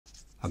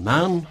A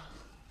man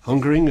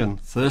hungering and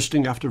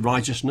thirsting after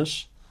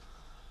righteousness,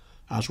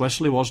 as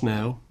Wesley was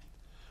now,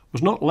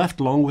 was not left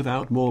long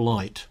without more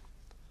light.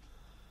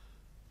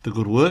 The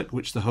good work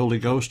which the Holy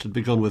Ghost had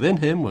begun within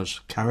him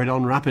was carried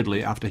on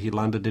rapidly after he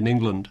landed in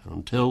England,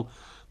 until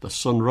the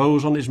sun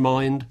rose on his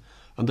mind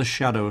and the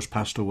shadows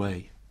passed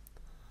away.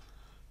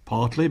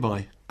 Partly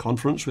by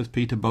conference with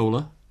Peter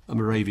Bowler, a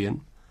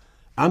Moravian,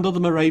 and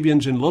other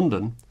Moravians in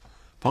London,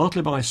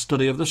 partly by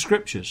study of the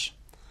Scriptures,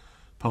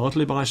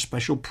 partly by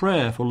special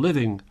prayer for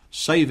living,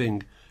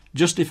 saving,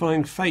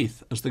 justifying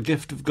faith as the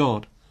gift of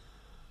God,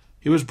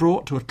 he was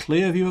brought to a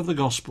clear view of the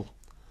gospel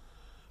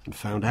and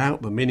found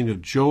out the meaning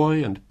of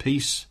joy and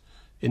peace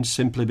in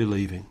simply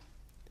believing.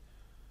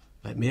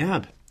 Let me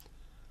add,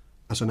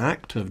 as an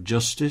act of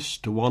justice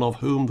to one of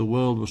whom the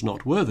world was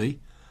not worthy,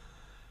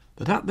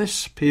 that at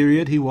this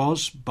period he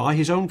was, by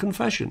his own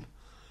confession,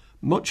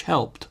 much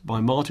helped by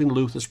Martin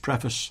Luther's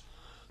preface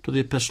to the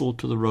Epistle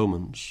to the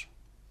Romans.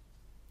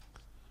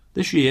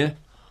 This year,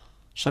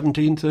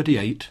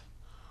 1738,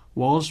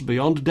 was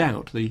beyond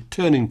doubt the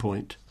turning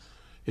point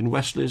in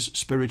Wesley's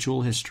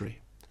spiritual history,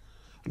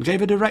 and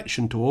gave a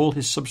direction to all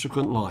his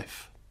subsequent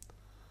life.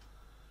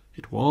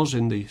 It was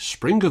in the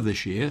spring of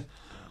this year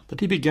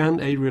that he began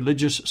a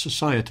religious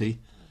society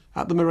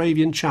at the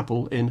Moravian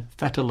Chapel in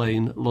Fetter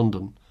Lane,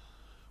 London,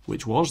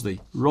 which was the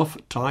rough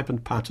type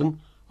and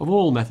pattern of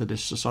all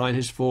Methodist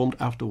societies formed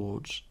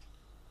afterwards.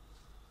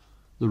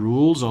 The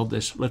rules of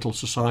this little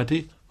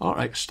society are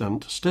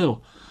extant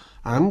still,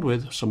 and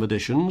with some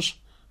additions,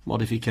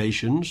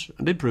 modifications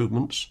and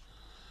improvements,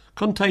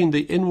 contain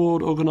the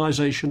inward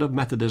organisation of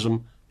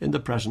Methodism in the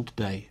present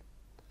day.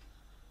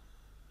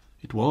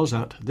 It was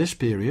at this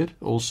period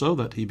also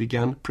that he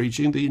began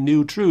preaching the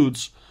new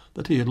truths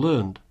that he had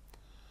learned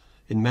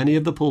in many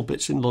of the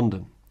pulpits in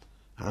London,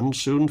 and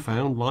soon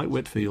found, like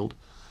Whitefield,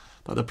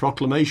 that the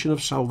proclamation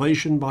of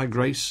salvation by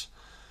grace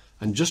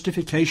and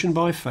justification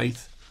by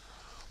faith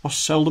was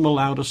seldom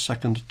allowed a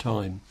second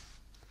time.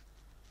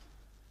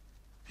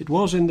 It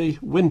was in the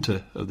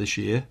winter of this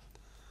year,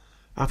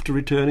 after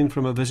returning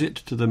from a visit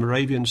to the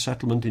Moravian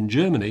settlement in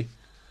Germany,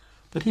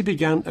 that he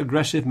began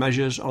aggressive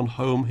measures on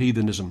home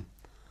heathenism,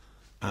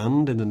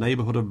 and in the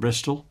neighbourhood of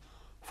Bristol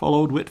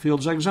followed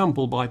Whitefield's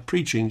example by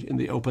preaching in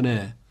the open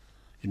air,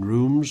 in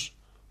rooms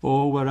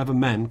or wherever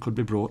men could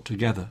be brought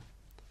together.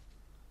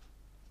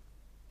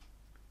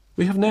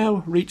 We have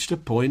now reached a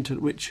point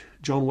at which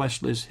John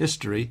Wesley's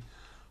history,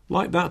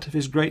 like that of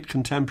his great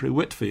contemporary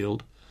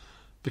Whitefield,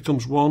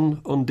 becomes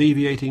one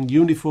undeviating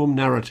uniform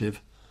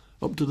narrative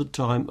up to the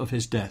time of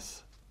his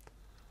death.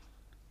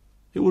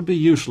 It would be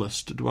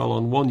useless to dwell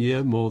on one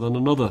year more than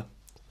another.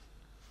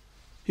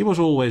 He was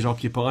always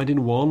occupied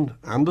in one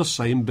and the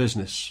same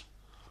business,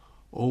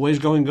 always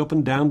going up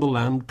and down the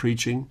land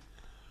preaching,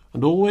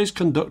 and always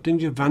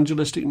conducting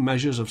evangelistic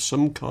measures of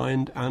some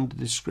kind and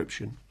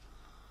description.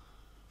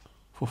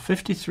 For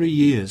 53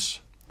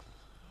 years,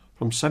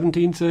 from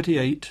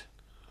 1738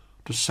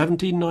 to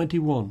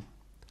 1791,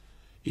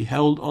 he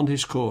held on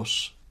his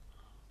course,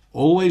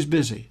 always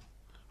busy,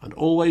 and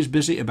always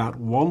busy about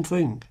one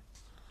thing,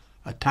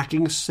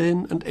 attacking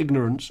sin and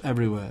ignorance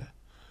everywhere,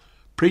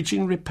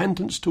 preaching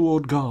repentance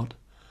toward God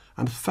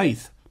and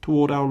faith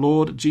toward our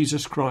Lord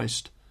Jesus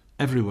Christ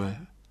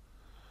everywhere,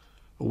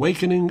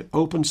 awakening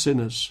open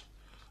sinners,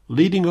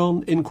 leading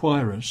on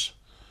inquirers,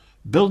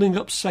 building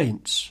up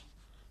saints,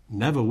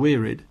 never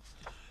wearied,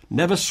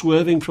 never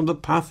swerving from the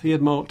path he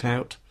had marked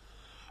out,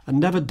 and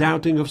never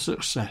doubting of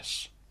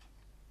success.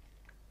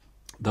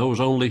 Those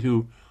only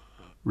who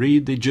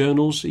read the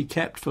journals he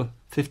kept for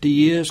 50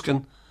 years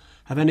can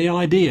have any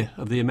idea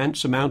of the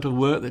immense amount of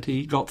work that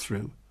he got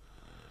through.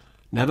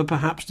 Never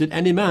perhaps did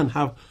any man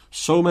have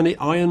so many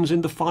irons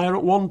in the fire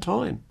at one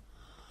time,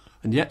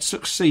 and yet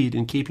succeed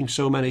in keeping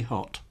so many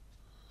hot.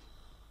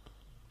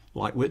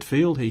 Like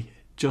Whitefield, he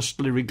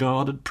justly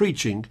regarded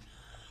preaching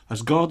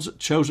as God's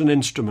chosen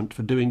instrument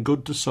for doing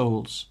good to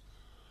souls,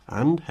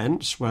 and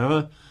hence,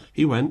 wherever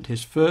he went,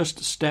 his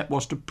first step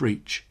was to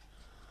preach.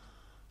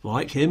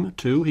 Like him,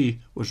 too, he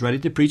was ready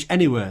to preach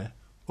anywhere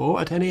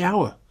or at any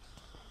hour,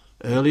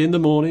 early in the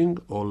morning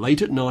or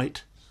late at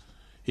night,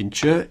 in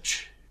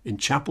church, in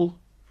chapel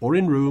or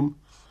in room,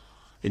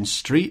 in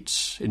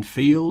streets, in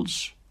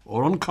fields,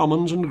 or on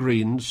commons and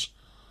greens.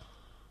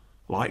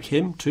 Like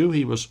him, too,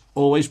 he was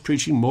always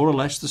preaching more or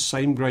less the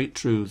same great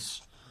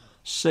truths: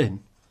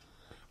 sin,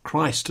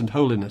 Christ and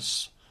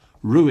holiness,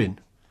 ruin,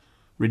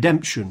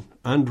 redemption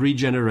and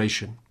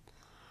regeneration,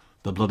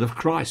 the blood of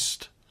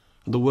Christ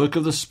and the work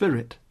of the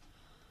Spirit,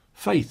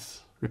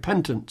 faith,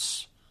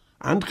 repentance,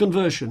 and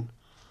conversion,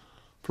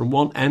 from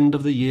one end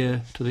of the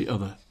year to the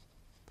other.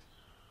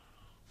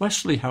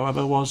 Wesley,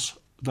 however, was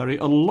very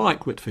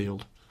unlike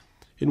Whitefield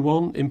in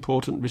one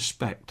important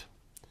respect.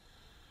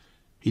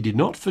 He did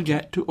not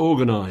forget to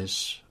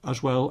organise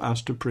as well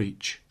as to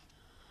preach.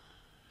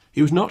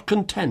 He was not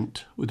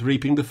content with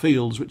reaping the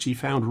fields which he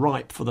found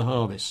ripe for the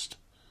harvest.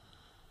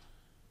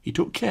 He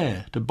took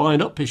care to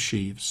bind up his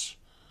sheaves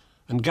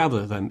and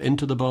gather them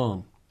into the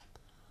barn.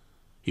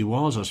 He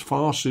was as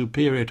far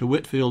superior to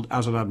Whitefield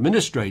as an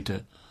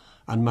administrator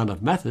and man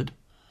of method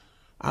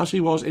as he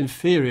was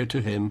inferior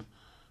to him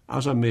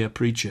as a mere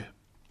preacher.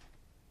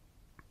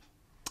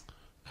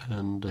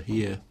 And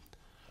here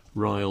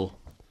Ryle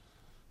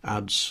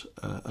adds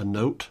a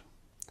note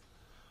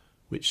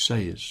which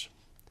says,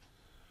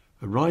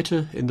 "A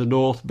writer in the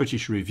North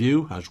British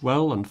Review has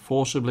well and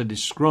forcibly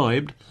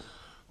described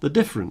the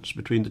difference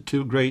between the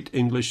two great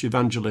English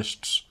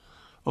evangelists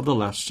of the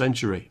last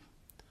century.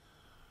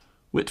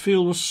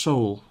 Whitefield was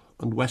soul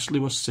and Wesley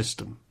was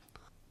system.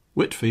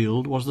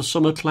 Whitefield was the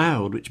summer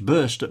cloud which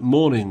burst at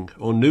morning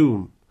or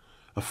noon,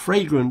 a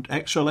fragrant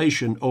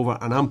exhalation over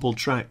an ample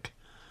track,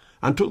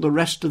 and took the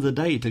rest of the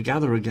day to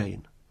gather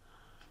again.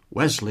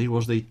 Wesley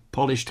was the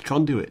polished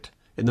conduit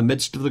in the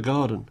midst of the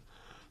garden,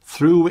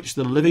 through which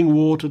the living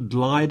water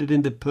glided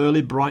in the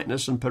pearly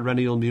brightness and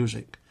perennial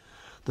music,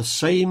 the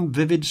same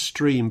vivid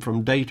stream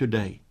from day to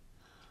day.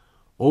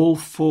 All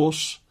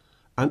force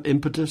and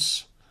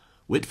impetus,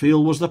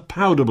 Whitefield was the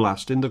powder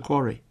blast in the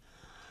quarry,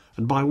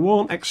 and by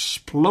one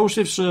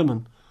explosive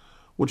sermon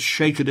would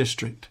shake a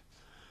district,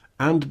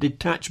 and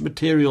detach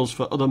materials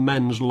for other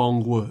men's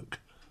long work.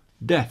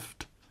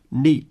 Deft,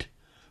 neat,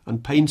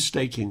 and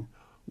painstaking,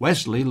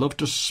 Wesley loved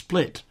to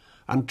split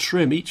and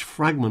trim each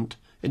fragment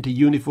into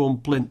uniform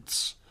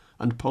plinths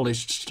and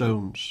polished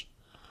stones.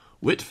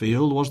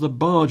 Whitefield was the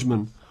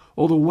bargeman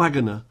or the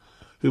waggoner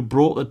who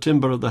brought the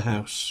timber of the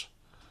house,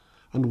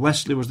 and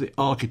Wesley was the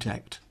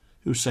architect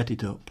who set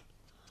it up.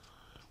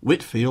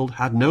 Whitefield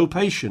had no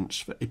patience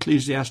for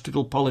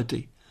ecclesiastical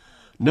polity,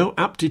 no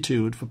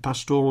aptitude for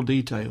pastoral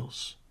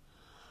details.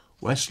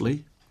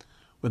 Wesley,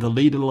 with a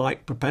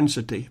leader-like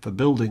propensity for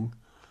building,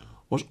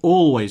 was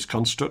always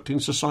constructing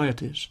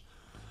societies,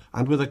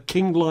 and with a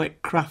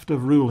king-like craft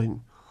of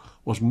ruling,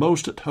 was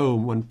most at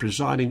home when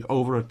presiding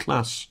over a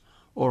class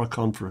or a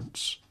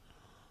conference.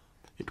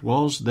 It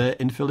was their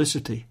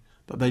infelicity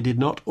that they did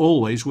not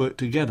always work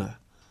together.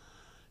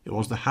 It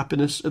was the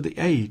happiness of the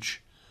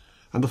age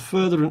and the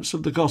furtherance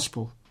of the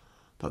gospel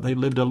that they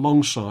lived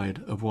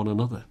alongside of one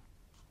another."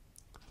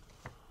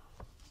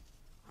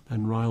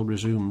 Then Ryle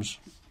resumes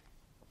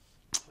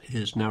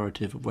his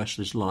narrative of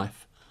Wesley's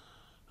life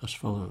as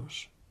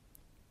follows.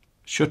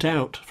 "Shut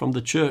out from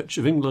the Church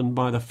of England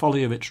by the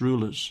folly of its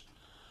rulers,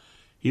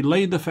 he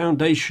laid the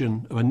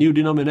foundation of a new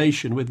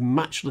denomination with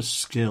matchless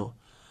skill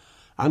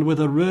and with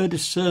a rare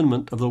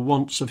discernment of the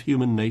wants of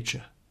human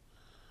nature.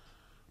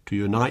 To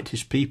unite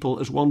his people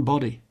as one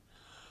body,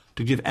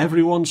 to give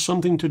everyone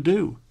something to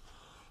do,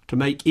 to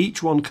make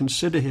each one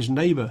consider his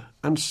neighbour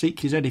and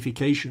seek his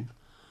edification,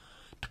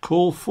 to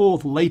call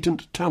forth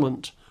latent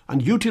talent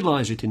and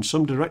utilize it in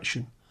some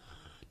direction,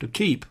 to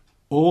keep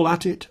all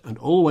at it and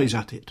always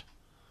at it.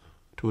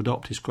 To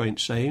adopt his quaint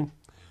saying,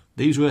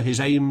 these were his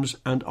aims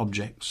and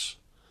objects.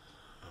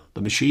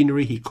 The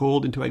machinery he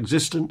called into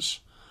existence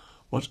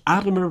was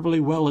admirably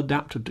well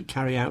adapted to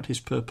carry out his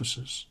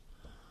purposes.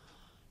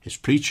 His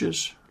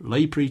preachers,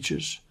 lay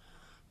preachers,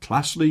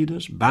 class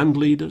leaders, band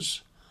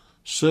leaders,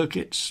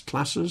 circuits,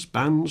 classes,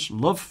 bands,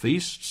 love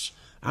feasts,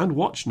 and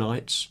watch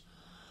nights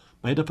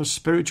made up a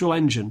spiritual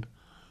engine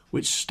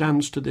which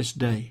stands to this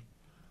day,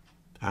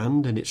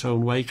 and in its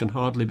own way can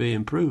hardly be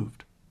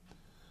improved.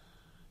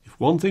 If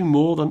one thing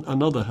more than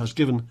another has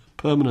given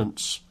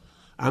permanence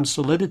and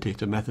solidity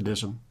to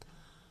Methodism,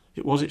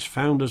 it was its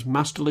founder's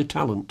masterly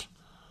talent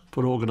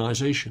for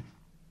organisation.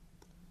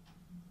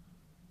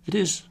 It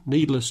is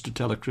needless to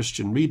tell a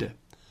Christian reader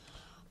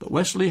that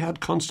Wesley had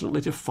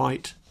constantly to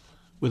fight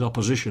with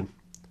opposition.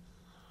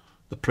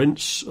 The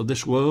prince of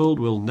this world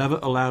will never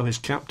allow his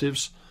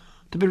captives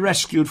to be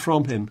rescued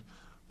from him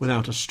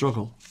without a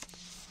struggle.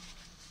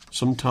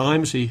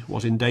 Sometimes he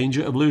was in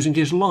danger of losing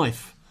his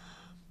life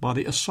by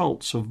the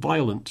assaults of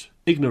violent,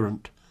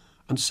 ignorant,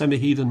 and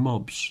semi-heathen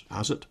mobs,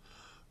 as at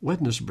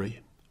Wednesbury,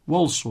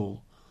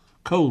 Walsall,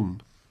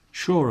 Colne,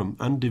 Shoreham,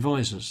 and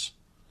Devizes.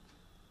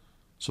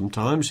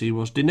 Sometimes he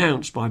was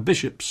denounced by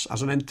bishops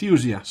as an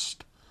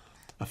enthusiast,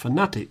 a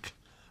fanatic,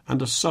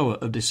 and a sower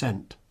of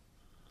dissent.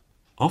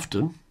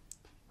 Often,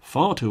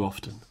 far too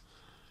often,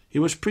 he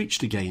was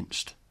preached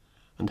against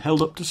and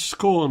held up to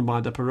scorn by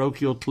the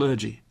parochial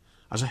clergy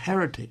as a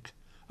heretic,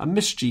 a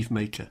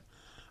mischief-maker,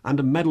 and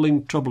a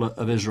meddling troubler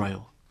of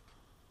Israel.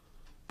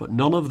 But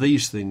none of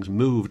these things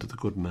moved the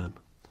good man.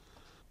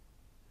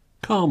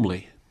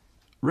 Calmly,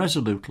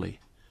 resolutely,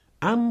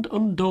 and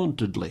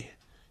undauntedly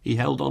he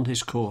held on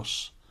his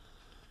course,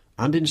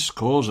 and in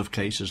scores of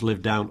cases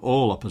lived down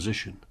all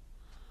opposition.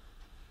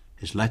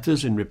 His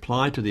letters in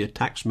reply to the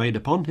attacks made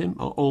upon him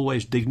are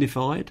always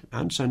dignified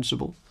and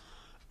sensible,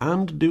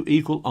 and do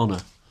equal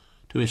honour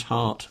to his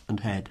heart and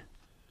head.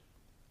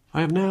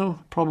 I have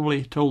now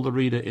probably told the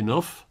reader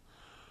enough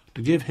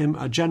to give him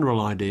a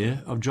general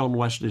idea of John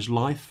Wesley's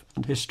life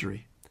and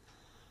history.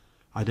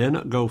 I dare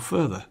not go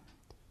further.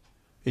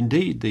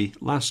 Indeed, the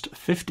last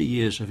 50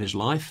 years of his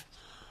life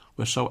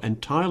were so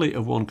entirely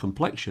of one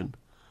complexion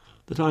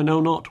that I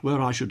know not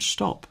where I should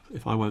stop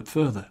if I went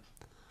further.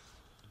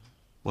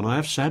 When I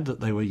have said that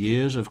they were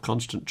years of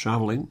constant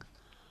travelling,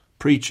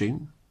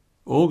 preaching,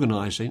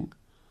 organising,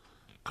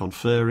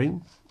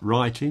 conferring,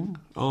 writing,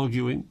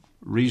 arguing,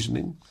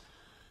 reasoning,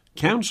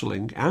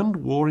 counselling and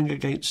warring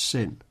against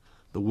sin,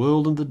 the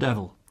world and the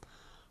devil.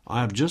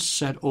 I have just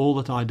said all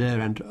that I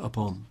dare enter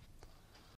upon.